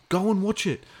 dude, go and watch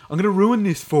it. I'm going to ruin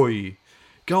this for you.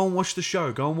 Go and watch the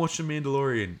show. Go and watch The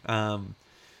Mandalorian. I'm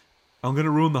going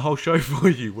to ruin the whole show for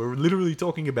you. We're literally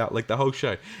talking about like the whole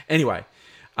show. Anyway,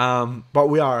 but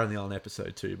we are only on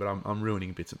episode 2, but I'm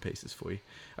ruining bits and pieces for you.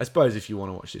 I suppose if you want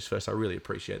to watch this first, I really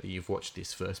appreciate that you've watched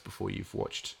this first before you've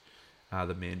watched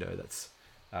the Mando.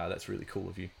 That's really cool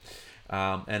of you.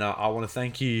 And I want to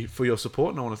thank you for your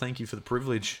support, and I want to thank you for the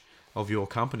privilege of your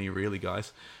company, really,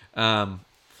 guys.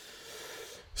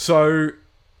 So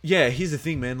yeah, here's the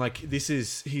thing, man. Like, this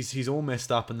is he's all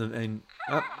messed up, and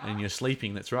you're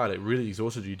sleeping. That's right. It really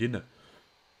exhausted you, didn't it?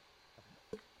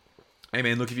 Hey,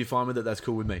 man. Look, if you're fine with it, that's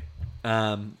cool with me.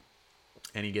 And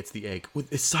he gets the egg.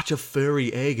 It's such a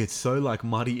furry egg. It's so like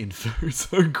muddy and fur. It's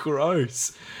so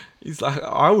gross. He's like,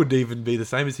 I would even be the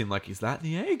same as him. Like, is that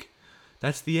the egg?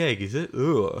 That's the egg, is it?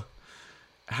 Ugh.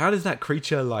 How does that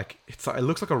creature, like, it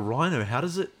looks like a rhino. How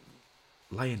does it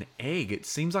lay an egg? It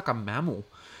seems like a mammal.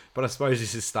 But I suppose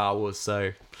this is Star Wars,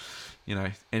 so, you know,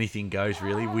 anything goes,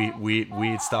 really.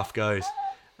 Weird stuff goes.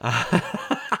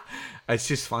 It's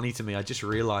just funny to me. I just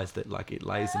realized that, like, it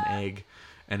lays an egg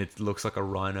and it looks like a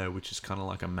rhino, which is kind of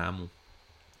like a mammal.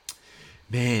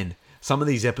 Man, some of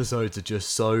these episodes are just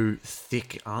so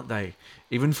thick, aren't they?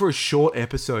 Even for a short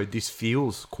episode, this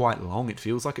feels quite long. It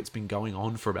feels like it's been going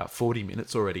on for about 40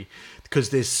 minutes already, because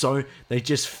they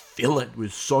just fill it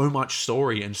with so much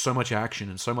story and so much action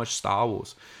and so much Star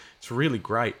Wars. It's really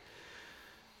great.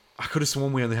 I could have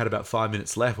sworn we only had about 5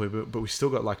 minutes left, but we still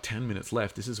got like 10 minutes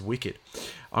left. This is wicked.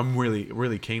 I'm really,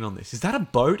 really keen on this. Is that a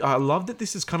boat? I love that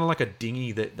this is kind of like a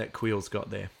dinghy that Quill's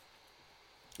got there.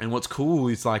 And what's cool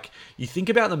is, like, you think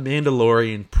about the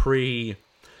Mandalorian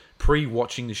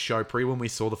pre-watching the show, when we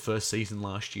saw the first season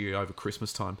last year over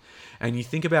Christmas time, and you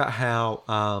think about how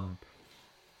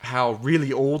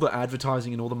really all the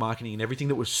advertising and all the marketing and everything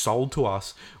that was sold to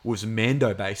us was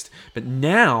Mando based. But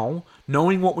now,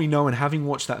 knowing what we know and having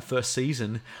watched that first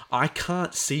season, I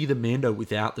can't see the Mando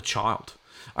without the child.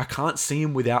 I can't see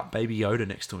him without Baby Yoda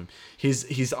next to him. His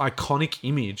iconic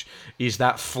image is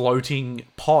that floating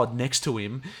pod next to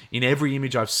him in every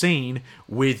image I've seen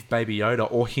with Baby Yoda,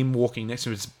 or him walking next to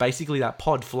him. It's basically that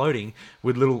pod floating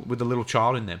with the little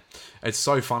child in there. It's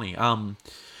so funny.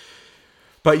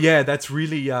 But yeah, that's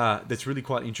really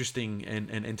quite interesting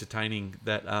and entertaining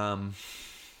that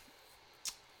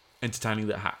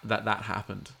that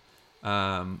happened.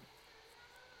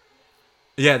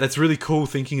 Yeah, that's really cool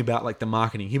thinking about, like, the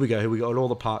marketing. Here we go. We got all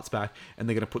the parts back, and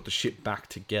they're going to put the ship back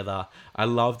together. I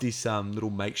love this little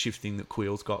makeshift thing that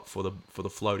Quill's got for the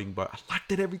floating boat. I like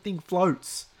that everything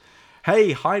floats.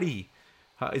 Hey, Heidi.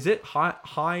 Is it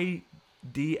Heidi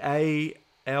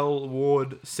DAL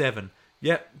Ward 7?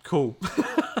 Yep, cool.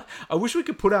 I wish we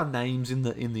could put our names in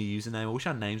the username. I wish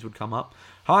our names would come up.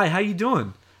 Hi, how you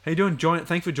doing? How you doing?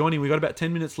 Thanks for joining. We got about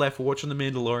 10 minutes left. We're watching The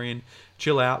Mandalorian.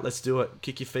 Chill out. Let's do it.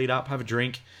 Kick your feet up. Have a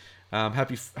drink.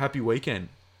 Happy weekend.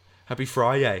 Happy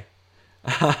Friday.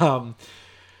 I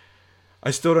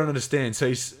still don't understand.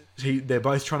 So they're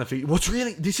both trying to figure...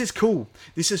 This is cool.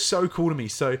 This is so cool to me.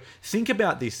 So think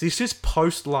about this. This is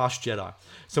post Last Jedi.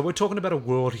 So we're talking about a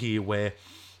world here where...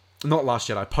 Not Last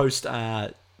Jedi. Post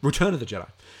Return of the Jedi.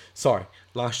 Sorry.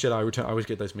 Last Jedi, Return... I always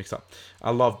get those mixed up. I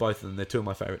love both of them. They're two of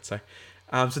my favorites.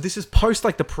 So this is post,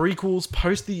 like, the prequels,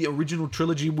 post the original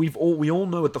trilogy. We all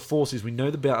know what the Force is. We know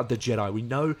about the Jedi. We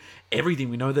know everything.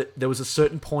 We know that there was a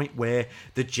certain point where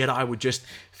the Jedi were just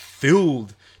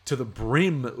filled to the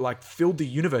brim, like, filled the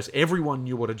universe. Everyone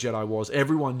knew what a Jedi was.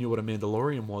 Everyone knew what a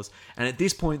Mandalorian was. And at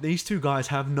this point, these two guys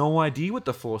have no idea what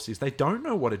the Force is. They don't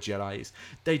know what a Jedi is.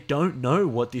 They don't know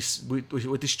what this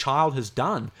child has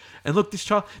done. And look, this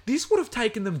would have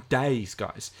taken them days,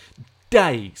 guys.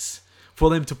 Days. For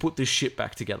them to put this ship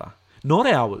back together. Not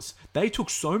hours. They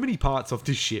took so many parts of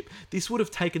this ship. This would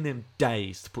have taken them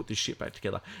days to put this ship back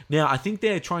together. Now, I think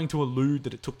they're trying to allude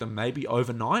that it took them maybe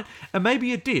overnight. And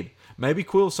maybe it did. Maybe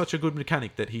Quill's such a good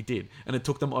mechanic that he did. And it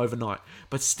took them overnight.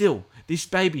 But still, this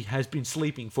baby has been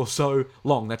sleeping for so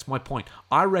long. That's my point.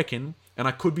 I reckon and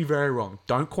I could be very wrong.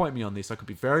 Don't quote me on this. I could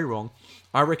be very wrong.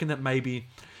 I reckon that maybe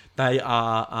they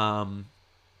are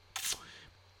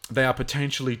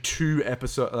potentially 2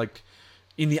 episodes, like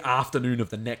in the afternoon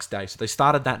of the next day. So they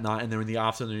started that night and they're in the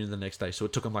afternoon of the next day. So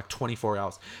it took them like 24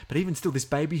 hours. But even still, this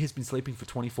baby has been sleeping for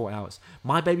 24 hours.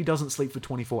 My baby doesn't sleep for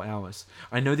 24 hours.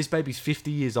 I know this baby's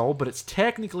 50 years old, but it's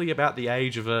technically about the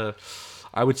age of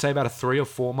I would say about a 3 or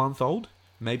 4 month old,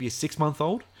 maybe a 6 month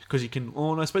old. Because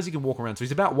I suppose he can walk around. So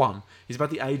he's about 1. He's about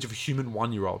the age of a human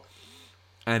 1-year-old.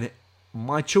 And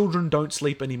my children don't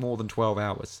sleep any more than 12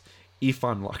 hours, if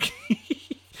I'm lucky.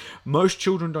 Most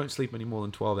children don't sleep any more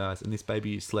than 12 hours, and this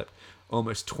baby has slept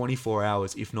almost 24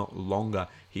 hours, if not longer.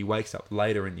 He wakes up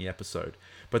later in the episode.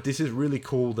 But this is really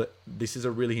cool. That this is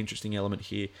a really interesting element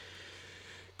here.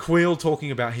 Quill talking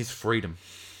about his freedom.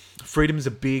 Freedom is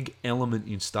a big element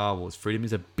in Star Wars. Freedom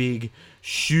is a big,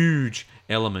 huge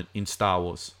element in Star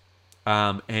Wars.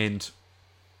 And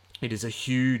it is a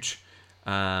huge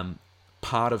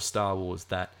part of Star Wars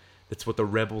that's what the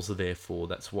rebels are there for.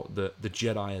 That's what the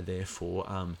Jedi are there for,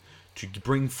 to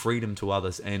bring freedom to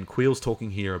others. And Quill's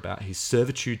talking here about his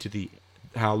servitude to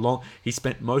how long he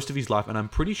spent most of his life. And I'm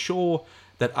pretty sure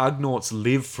that Ugnaughts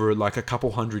live for like a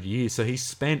couple hundred years. So he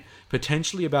spent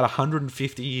potentially about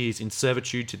 150 years in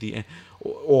servitude to the...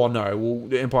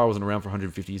 the Empire wasn't around for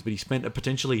 150 years, but he spent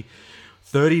potentially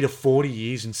 30 to 40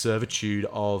 years in servitude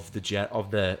of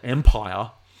the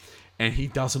Empire. And he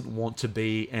doesn't want to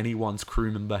be anyone's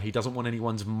crew member. He doesn't want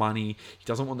anyone's money. He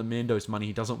doesn't want the Mando's money.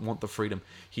 He doesn't want the freedom.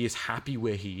 He is happy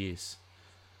where he is.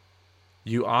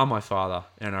 You are my father,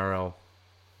 NRL.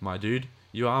 My dude,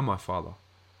 you are my father.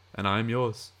 And I am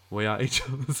yours. We are each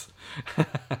other's.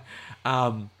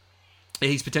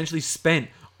 He's potentially spent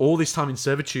all this time in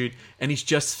servitude, and he's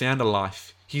just found a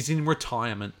life. He's in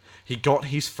retirement. He got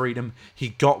his freedom. He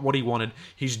got what he wanted.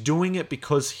 He's doing it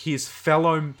because his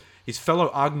fellow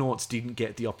Ugnaughts didn't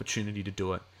get the opportunity to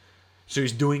do it. So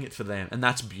he's doing it for them. And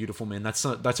that's beautiful, man. That's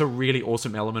a really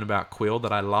awesome element about Quill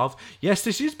that I love. Yes,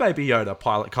 this is Baby Yoda,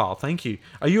 Pilot Carl. Thank you.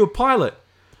 Are you a pilot?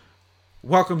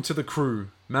 Welcome to the crew.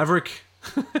 Maverick?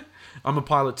 I'm a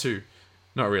pilot too.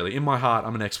 Not really. In my heart,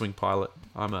 I'm an X-Wing pilot.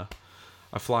 I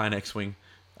fly an X-Wing.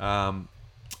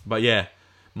 But yeah,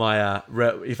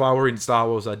 if I were in Star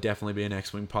Wars, I'd definitely be an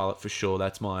X-Wing pilot for sure.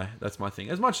 That's my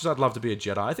thing. As much as I'd love to be a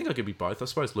Jedi, I think I could be both. I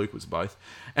suppose Luke was both.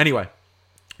 Anyway,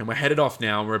 and we're headed off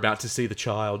now, and we're about to see the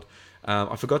child.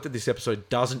 I forgot that this episode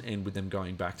doesn't end with them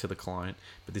going back to the client,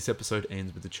 but this episode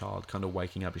ends with the child kind of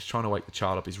waking up. He's trying to wake the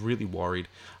child up. He's really worried.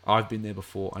 I've been there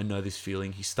before. I know this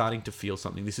feeling. He's starting to feel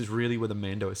something. This is really where the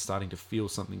Mando is starting to feel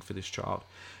something for this child.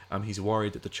 He's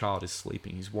worried that the child is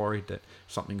sleeping. He's worried that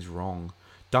something's wrong.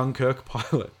 Dunkirk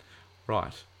pilot.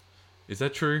 Right. Is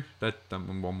that true?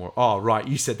 One more. Oh, right.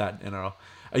 You said that, NRL.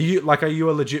 Are you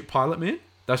a legit pilot, man?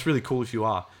 That's really cool if you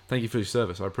are. Thank you for your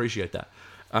service. I appreciate that.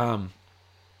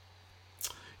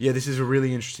 Yeah, this is a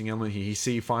really interesting element here.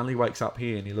 He finally wakes up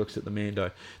here and he looks at the Mando.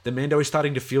 The Mando is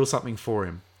starting to feel something for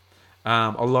him.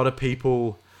 A lot of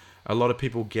people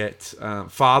get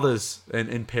fathers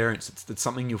and parents. It's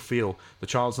something you'll feel. The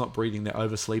child's not breathing. They're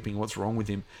oversleeping. What's wrong with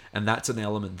him? And that's an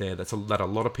element there. That a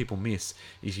lot of people miss.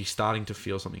 Is he's starting to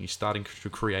feel something. He's starting to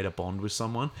create a bond with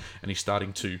someone, and he's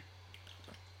starting to,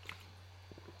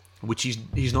 which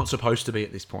he's not supposed to be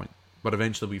at this point. But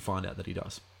eventually we find out that he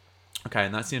does. Okay,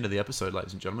 and that's the end of the episode,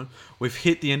 ladies and gentlemen. We've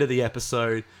hit the end of the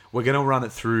episode. We're going to run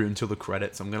it through until the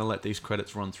credits. I'm going to let these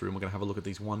credits run through, and we're going to have a look at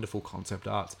these wonderful concept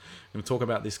arts. I'm going to talk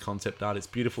about this concept art. It's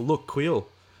beautiful. Look, Quill.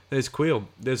 There's Quill.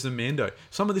 There's the Mando.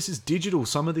 Some of this is digital.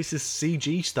 Some of this is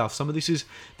CG stuff. Some of this is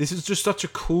just such a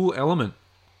cool element.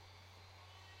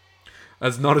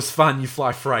 It's not as fun. You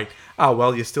fly freight. Oh,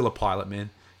 well, you're still a pilot, man.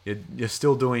 You're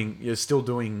still doing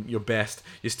your best.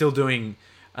 You're still doing...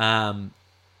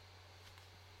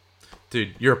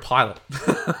 Dude, you're a pilot.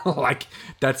 Like,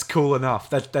 that's cool enough.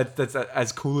 That's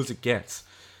as cool as it gets.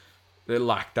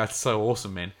 Like, that's so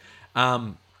awesome, man.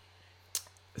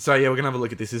 So yeah, we're gonna have a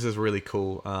look at this. This is really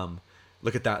cool.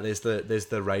 Look at that. There's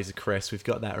the Razor Crest. We've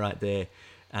got that right there.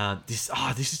 This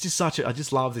is just such a... I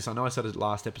just love this. I know I said it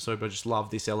last episode, but I just love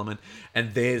this element.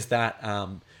 And there's that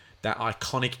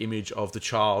iconic image of the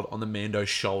child on the Mando's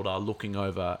shoulder looking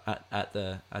over at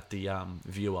the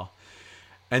viewer.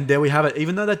 And there we have it.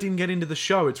 Even though that didn't get into the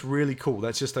show, it's really cool.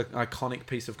 That's just an iconic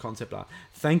piece of concept art.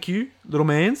 Thank you, little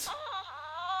mans.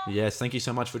 Yes, thank you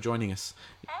so much for joining us.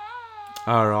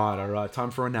 All right.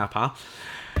 Time for a nap, huh?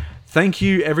 Thank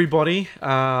you, everybody.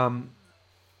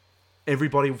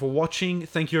 Everybody for watching.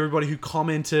 Thank you, everybody who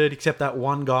commented, except that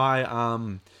one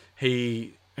guy.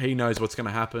 He knows what's going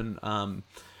to happen.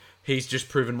 he's just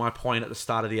proven my point at the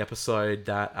start of the episode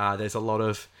that there's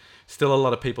still a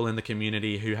lot of people in the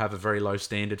community who have a very low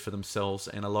standard for themselves,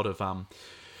 and a lot of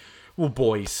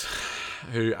boys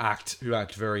who act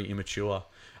very immature.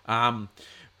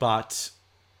 But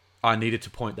I needed to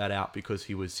point that out because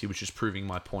he was just proving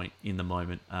my point in the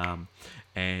moment.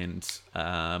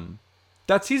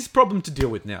 That's his problem to deal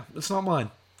with now. It's not mine.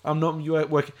 I'm not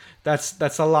working. That's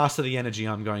the last of the energy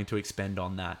I'm going to expend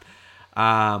on that.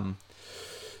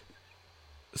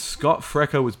 Scott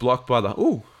Frecker was blocked by the...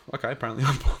 Ooh, okay, apparently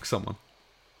I blocked someone.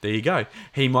 There you go.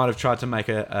 He might have tried to make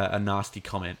a nasty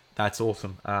comment. That's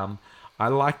awesome. I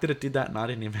like that it did that and I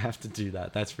didn't even have to do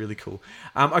that. That's really cool.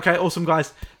 Okay, awesome,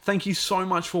 guys. Thank you so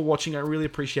much for watching. I really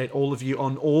appreciate all of you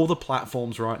on all the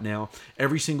platforms right now.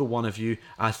 Every single one of you.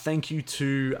 Thank you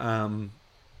to...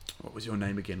 what was your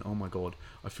name again? Oh my god,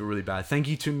 I feel really bad. Thank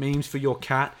you to Memes for your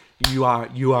cat. You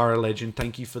are a legend.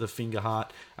 Thank you for the finger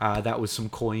heart. That was some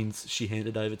coins she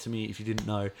handed over to me. If you didn't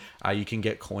know, you can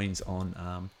get coins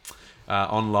on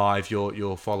live.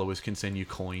 Your followers can send you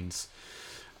coins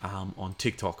on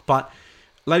TikTok. But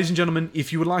ladies and gentlemen,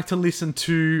 if you would like to listen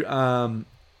to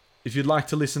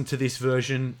this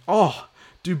version,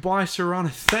 Dubai Serrano,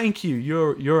 thank you.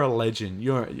 You're a legend.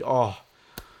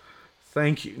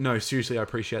 Thank you. No, seriously, I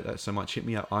appreciate that so much. Hit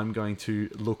me up. I'm going to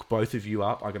look both of you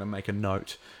up. I'm going to make a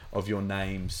note of your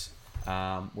names.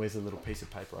 Where's a little piece of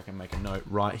paper? I can make a note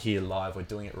right here live. We're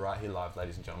doing it right here live,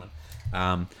 ladies and gentlemen.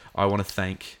 I want to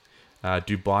thank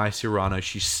Dubai Serrano.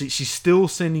 She's still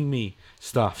sending me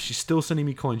stuff. She's still sending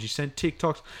me coins. She sent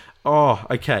TikToks. Oh,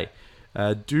 okay.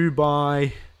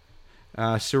 Dubai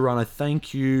Serrano,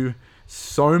 thank you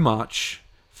so much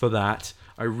for that.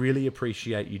 I really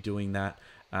appreciate you doing that.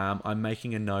 I'm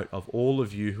making a note of all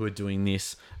of you who are doing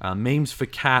this. Memes for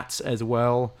cats as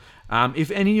well. If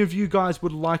any of you guys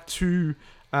would like to...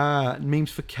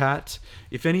 memes for cat.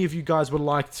 If any of you guys would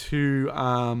like to...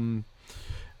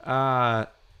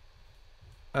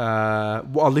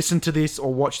 listen to this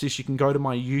or watch this, you can go to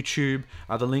my YouTube.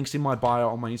 The link's in my bio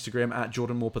on my Instagram at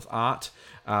Jordan Morpeth Art.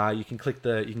 You can click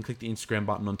the Instagram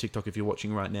button on TikTok if you're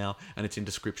watching right now, and it's in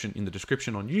the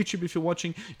description on YouTube if you're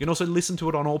watching. You can also listen to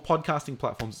it on all podcasting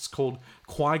platforms. It's called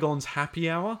Qui-Gon's Happy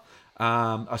Hour,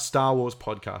 a Star Wars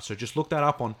podcast. So just look that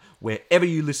up on wherever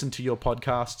you listen to your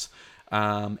podcasts.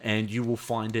 And you will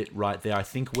find it right there. I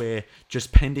think we're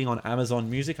just pending on Amazon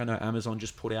Music. I know Amazon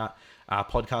just put out our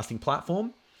podcasting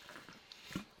platform.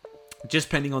 Just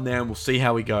pending on there, and we'll see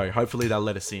how we go. Hopefully they'll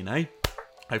let us in, eh?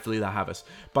 Hopefully they'll have us.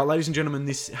 But ladies and gentlemen,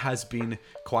 this has been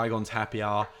Qui-Gon's Happy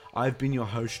Hour. I've been your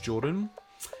host, Jordan.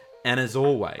 And as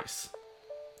always,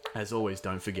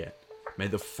 don't forget, may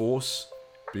the Force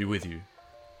be with you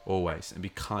always. And be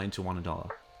kind to one another.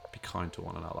 Be kind to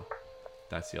one another.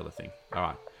 That's the other thing. All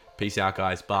right. Peace out,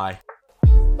 guys. Bye.